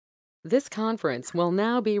This conference will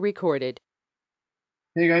now be recorded.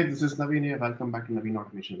 Hey guys, this is Naveen here. Welcome back to Naveen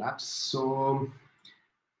Automation Labs. So,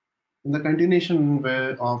 in the continuation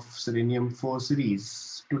of Selenium 4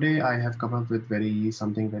 series, today I have come up with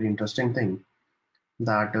something very interesting thing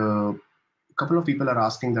that a couple of people are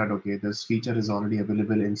asking that okay, this feature is already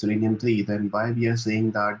available in Selenium 3, then why we are saying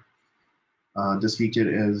that this feature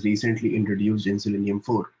is recently introduced in Selenium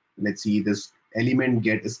 4. Let's see this element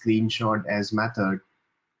get a screenshot as method,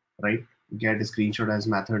 right? Get a screenshot as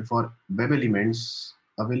method for web elements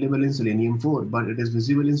available in Selenium 4, but it is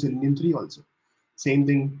visible in Selenium 3 also. Same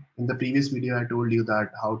thing in the previous video, I told you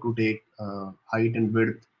that how to take height and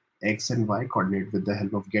width x and y coordinate with the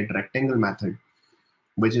help of getRectangle method,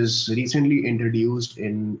 which is recently introduced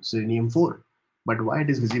in Selenium 4, but why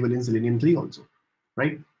it is visible in Selenium 3 also,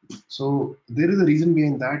 right? So there is a reason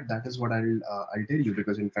behind that. That is what I'll tell you,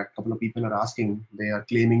 because in fact, a couple of people are asking. They are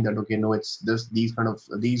claiming that okay, no, it's just these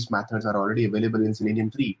methods are already available in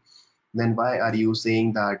Selenium 3. Then why are you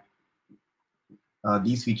saying that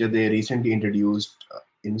these features they recently introduced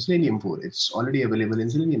in Selenium 4? It's already available in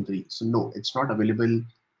Selenium 3. So no, it's not already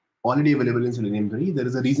available in Selenium 3. There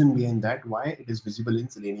is a reason behind that why it is visible in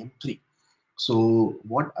Selenium 3. So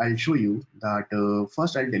what I'll show you that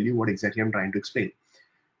first I'll tell you what exactly I'm trying to explain.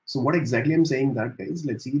 So what exactly I'm saying that guys,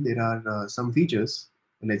 let's see, there are some features.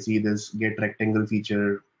 Let's see this get rectangle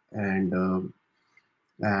feature and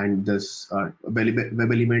this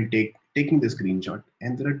web element taking the screenshot.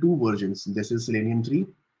 And there are two versions. This is Selenium 3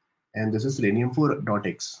 and this is Selenium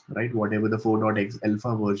 4.x, right? Whatever the 4.x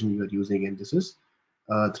alpha version you are using, and this is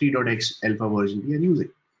 3.x alpha version we are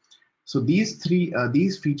using. So these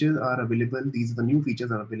features are available. These are the new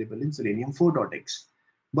features are available in Selenium 4.x,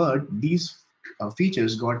 but these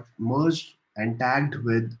features got merged and tagged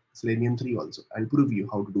with Selenium 3 also. I'll prove you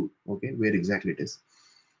how to do. Okay, where exactly it is.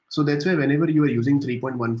 So that's why whenever you are using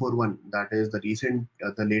 3.141, that is the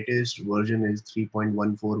the latest version is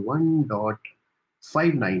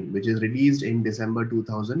 3.141.59, which is released in December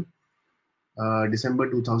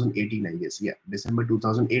 2018, I guess. Yeah, December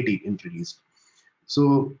 2018 introduced.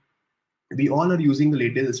 So we all are using the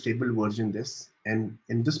latest stable version this, and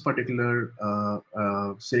in this particular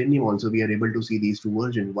Selenium also we are able to see these two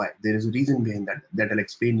versions. Why? There is a reason behind that I'll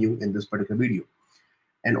explain you in this particular video.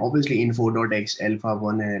 And obviously in 4.x alpha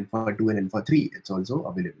 1 and alpha 2 and alpha 3 it's also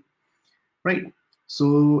available, right?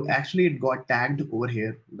 So actually it got tagged over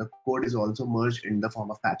here. The code is also merged in the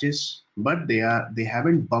form of patches, but they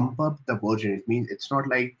haven't bumped up the version. It means it's not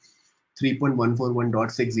like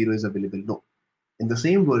 3.141.60 is available. No, in the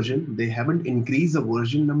same version they haven't increased the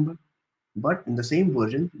version number, but in the same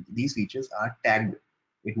version these features are tagged.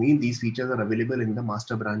 It means these features are available in the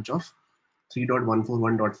master branch of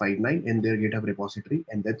 3.141.59 in their GitHub repository,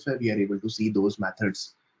 and that's why we are able to see those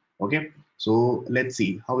methods. Okay, so let's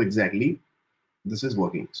see how exactly this is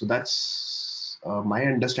working. So that's my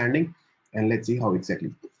understanding, and let's see how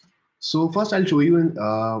exactly. So first I'll show you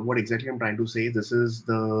what exactly I'm trying to say. This is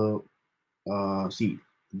the see,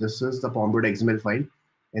 this is the pom.xml file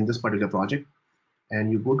in this particular project,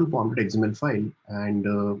 and you go to pom.xml file, and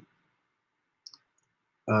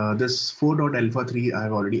this 4.alpha3 I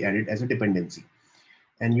have already added as a dependency,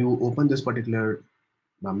 and you open this particular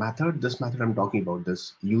method. This method I'm talking about,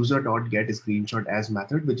 this user.get screenshot as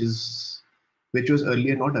method, which was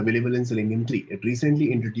earlier not available in Selenium 3. It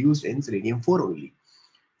recently introduced in Selenium 4 only.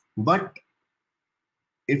 But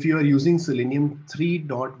if you are using Selenium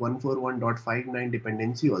 3.141.59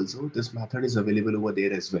 dependency also, this method is available over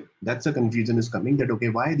there as well. That's a confusion is coming that okay,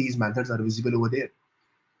 why these methods are visible over there?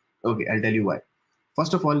 Okay, I'll tell you why.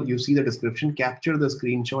 First of all, you see the description, capture the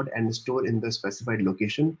screenshot and store in the specified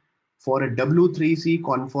location. For a W3C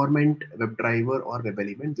conformant WebDriver or web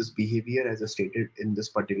element, this behavior as stated in this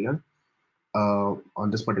particular on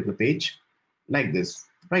this particular page, like this,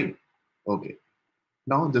 right? Okay.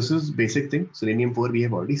 Now this is basic thing. Selenium 4, we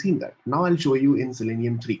have already seen that. Now I'll show you in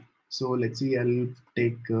Selenium 3. So let's see, I'll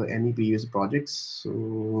take any previous projects.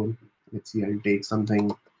 So let's see, I'll take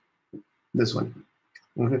something, this one.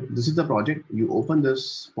 Okay, this is the project. You open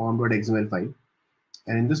this pom.xml file,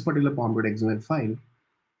 and in this particular pom.xml file,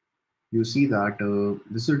 you see that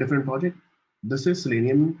this is a different project. This is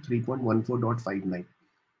Selenium 3.14.59,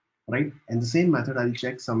 right? And the same method I'll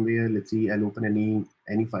check somewhere. Let's see, I'll open any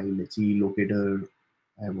file. Let's see, locator.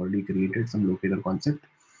 I have already created some locator concept,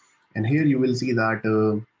 and here you will see that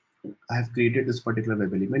I have created this particular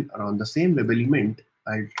web element. Around the same web element,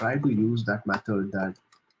 I'll try to use that method that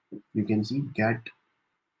you can see get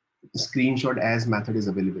screenshot as method is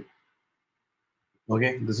available.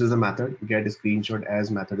 Okay, this is the method get screenshot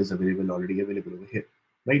as method is already available over here,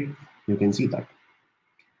 right? You can see that.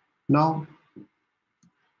 Now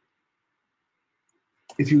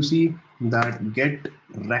if you see that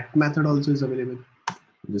getRect method also is available.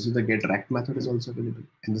 This is the getRect method is also available,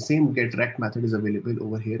 and the same getRect method is available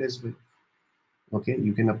over here as well. Okay,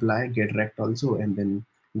 you can apply getRect also, and then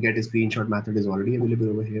get a screenshot method is already available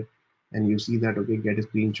over here, and you see that okay, get a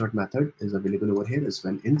screenshot method is available over here as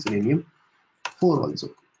well in Selenium 4 also.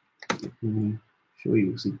 Let me show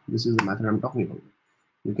you. See, this is the method I'm talking about.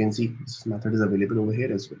 You can see this method is available over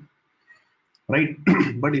here as well, right?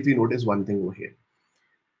 But if you notice one thing over here,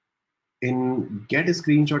 in get a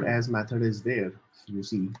screenshot as method is there. You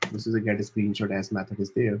see, this is a get a screenshot as method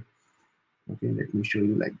is there. Okay, let me show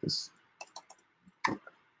you like this.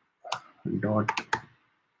 Dot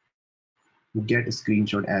get a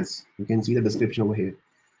screenshot as. You can see the description over here.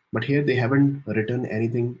 But here they haven't written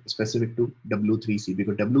anything specific to W3C,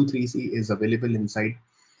 because W3C is available inside,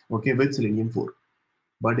 okay, with Selenium 4.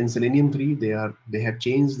 But in Selenium 3, they have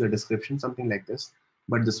changed the description, something like this.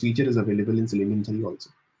 But this feature is available in Selenium 3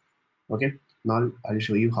 also. Okay, now I'll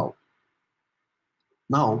show you how.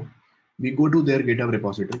 Now we go to their GitHub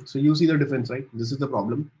repository. So you see the difference, right? This is the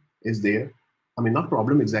problem is there. I mean, not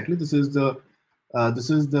problem exactly. This is the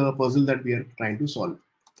puzzle that we are trying to solve.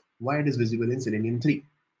 Why it is visible in Selenium 3.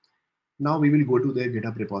 Now we will go to their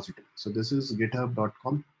GitHub repository. So this is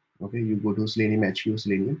github.com. Okay, you go to Selenium HQ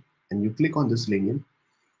Selenium, and you click on this Selenium,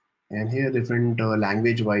 and here different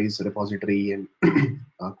language-wise repository and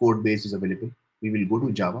code base is available. We will go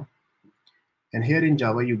to Java, and here in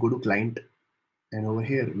Java you go to client, and over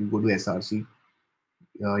here you go to SRC.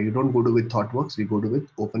 You don't go to with ThoughtWorks, we go to with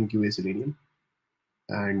OpenQA Selenium,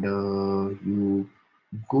 and you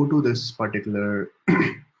go to this particular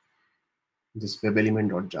this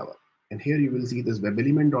WebElement.java. And here you will see this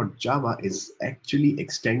WebElement.java is actually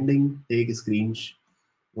extending take a screenshot,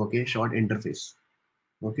 okay, short interface.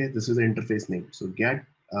 Okay, this is the interface name. So get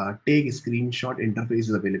take a screenshot interface is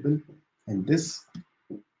available, and this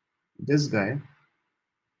guy,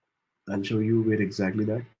 I'll show you where exactly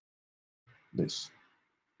that this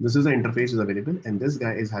is the interface is available, and this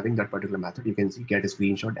guy is having that particular method. You can see get a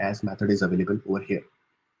screenshot as method is available over here.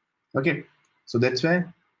 Okay, so that's why,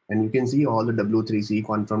 and you can see all the W3C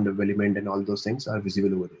confirm development and all those things are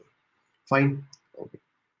visible over there. Fine. Okay,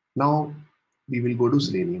 now we will go to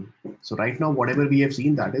Selenium. So right now whatever we have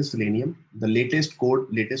seen, that is Selenium. The latest code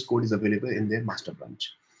is available in their master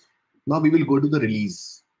branch. Now we will go to the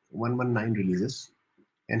release 119 releases,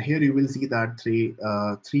 and here you will see that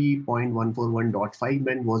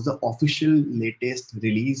 3.141.5 was the official latest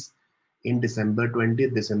release in December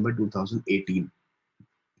 20th, December 2018,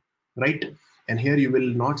 right? And here you will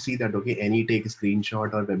not see that okay, any take a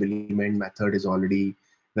screenshot or WebElement method is already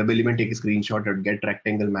WebElement take a screenshot or get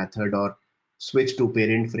rectangle method or switch to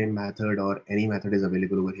parent frame method or any method is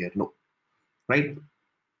available over here. No, right?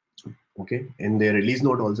 Okay, in the release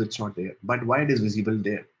note also it's not there, but why it is visible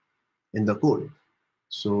there in the code?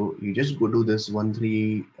 So you just go to this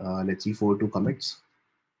 42 commits,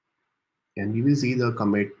 and you will see the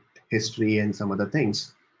commit history and some other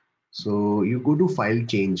things. So you go to file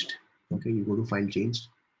changed. Okay, you go to file changed,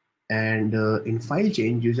 and in file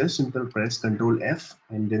change you just simply press Control F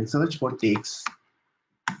and then search for takes.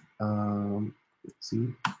 Let's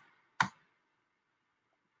see.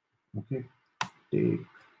 Okay, take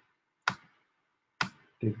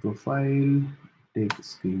profile, take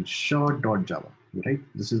screenshot.java, right?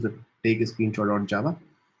 This is the take a screenshot.java,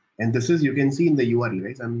 and this is, you can see in the URL,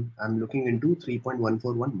 guys, I'm looking into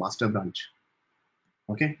 3.141 master branch.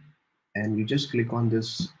 Okay, and you just click on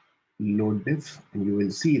this load diff, and you will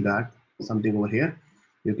see that something over here.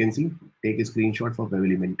 You can see take a screenshot for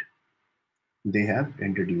WebElement they have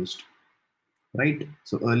introduced, right?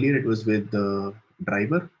 So earlier it was with the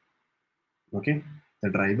driver. Okay, the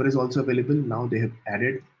driver is also available. Now they have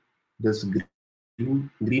added this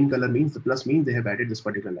green color, means the plus means they have added this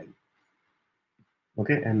particular line.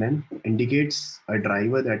 Okay, and then indicates a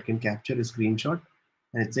driver that can capture a screenshot,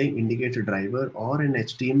 and it's saying indicates a driver or an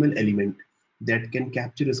HTML element that can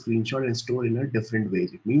capture a screenshot and store in a different way.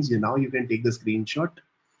 It means now you can take the screenshot,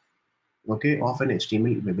 okay, of an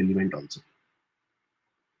HTML web element also,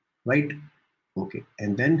 right? Okay,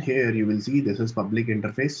 and then here you will see this is public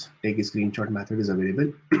interface, take a screenshot method is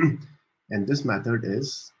available and this method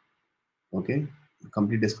is, okay,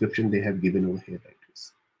 complete description they have given over here,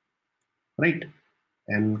 right?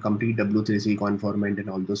 And complete W3C conformant and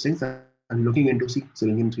all those things. I'm looking into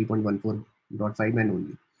Selenium 3.14.5 and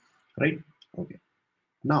only, right? Okay,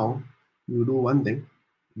 now you do one thing,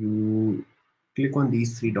 you click on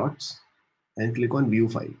these three dots and click on view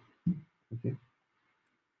file. Okay,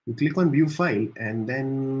 you click on view file, and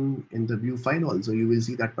then in the view file also you will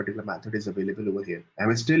see that particular method is available over here.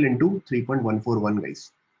 I'm still into 3.141,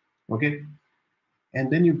 guys. Okay,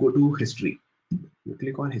 and then you go to history. You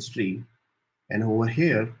click on history, and over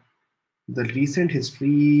here, the recent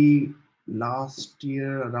history last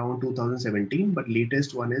year around 2017, but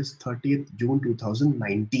latest one is 30th June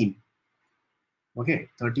 2019. Okay,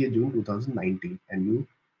 30th June 2019, and you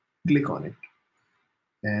click on it,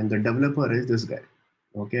 and the developer is this guy.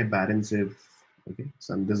 Okay, Baron Siv. Okay,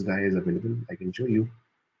 this guy is available. I can show you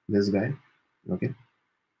this guy. Okay,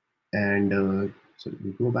 and so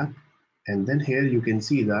we go back, and then here you can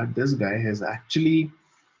see that this guy has actually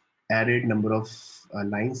added number of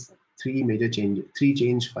lines, three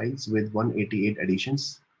change files with 188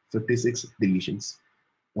 additions, 56 deletions.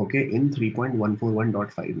 Okay, in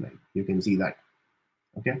 3.141.59, you can see that.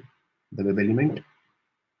 Okay, the web element,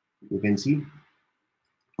 you can see.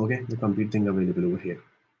 Okay, the complete thing available over here,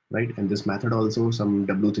 right? And this method also, some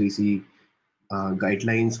W3C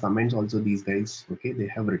guidelines, comments also, these guys, okay, they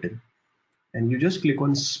have written. And you just click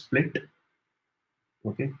on split.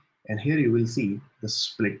 Okay, and here you will see the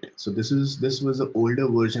split. So this was the older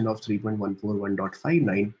version of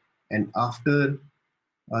 3.141.59, and after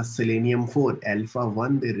Selenium 4 Alpha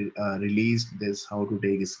 1, they released this how to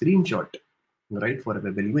take a screenshot, right, for a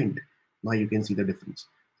web element. Now you can see the difference.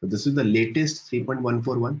 So this is the latest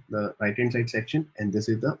 3.141, the right hand side section, and this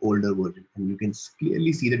is the older version, and you can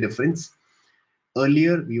clearly see the difference.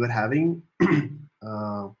 Earlier we were having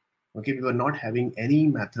okay, we were not having any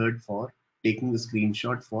method for taking the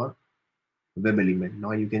screenshot for web element.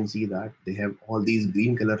 Now you can see that they have all these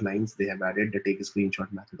green color lines. They have added the take a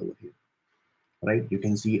screenshot method over here, right? You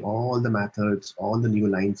can see all the methods, all the new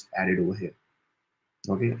lines added over here.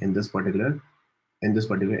 Okay, in this particular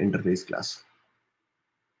interface class.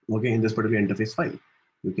 Okay, in this particular interface file,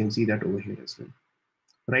 you can see that over here as well,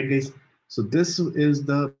 right, guys? So this is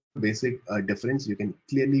the basic difference. You can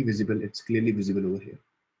clearly visible. It's clearly visible over here.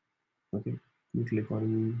 Okay, you click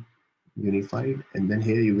on unified, and then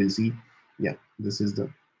here you will see, yeah, this is the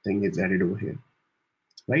thing is added over here,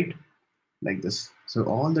 right, like this. So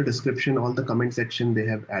all the description, all the comment section they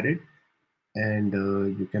have added, and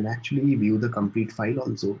you can actually view the complete file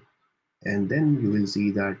also, and then you will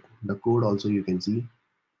see that the code also, you can see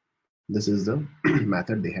this is the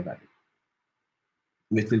method they have added,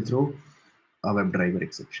 which will throw a WebDriver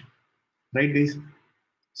exception, right, guys?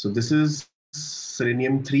 So this is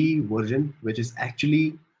Selenium 3 version, which is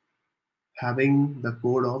actually having the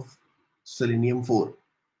code of Selenium 4.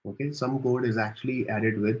 Okay, some code is actually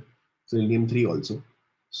added with Selenium 3 also,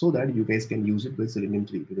 so that you guys can use it with Selenium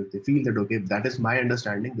 3, because they feel that, okay, that is my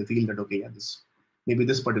understanding, they feel that, okay, yeah, maybe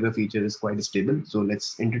this particular feature is quite stable, so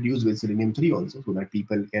let's introduce with Selenium 3 also, so that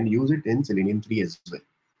people can use it in Selenium 3 as well.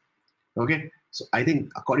 Okay, so I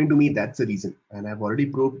think according to me, that's the reason, and I've already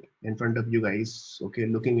proved in front of you guys, okay,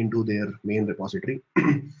 looking into their main repository,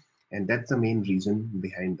 and that's the main reason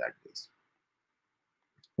behind that, guys.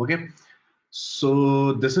 Okay,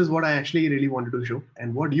 so this is what I actually really wanted to show.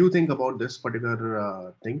 And what do you think about this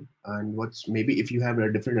particular thing? And what's, maybe if you have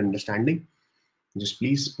a different understanding, just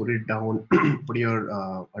please put it down, put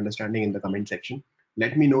your understanding in the comment section.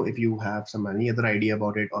 Let me know if you have any other idea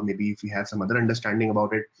about it, or maybe if you have some other understanding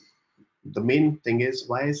about it. The main thing is,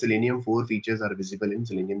 why Selenium 4 features are visible in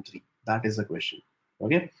Selenium 3? That is the question.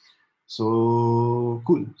 Okay, so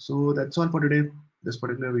cool. So that's all for today, this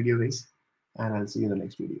particular video, guys, and I'll see you in the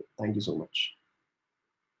next video. Thank you so much.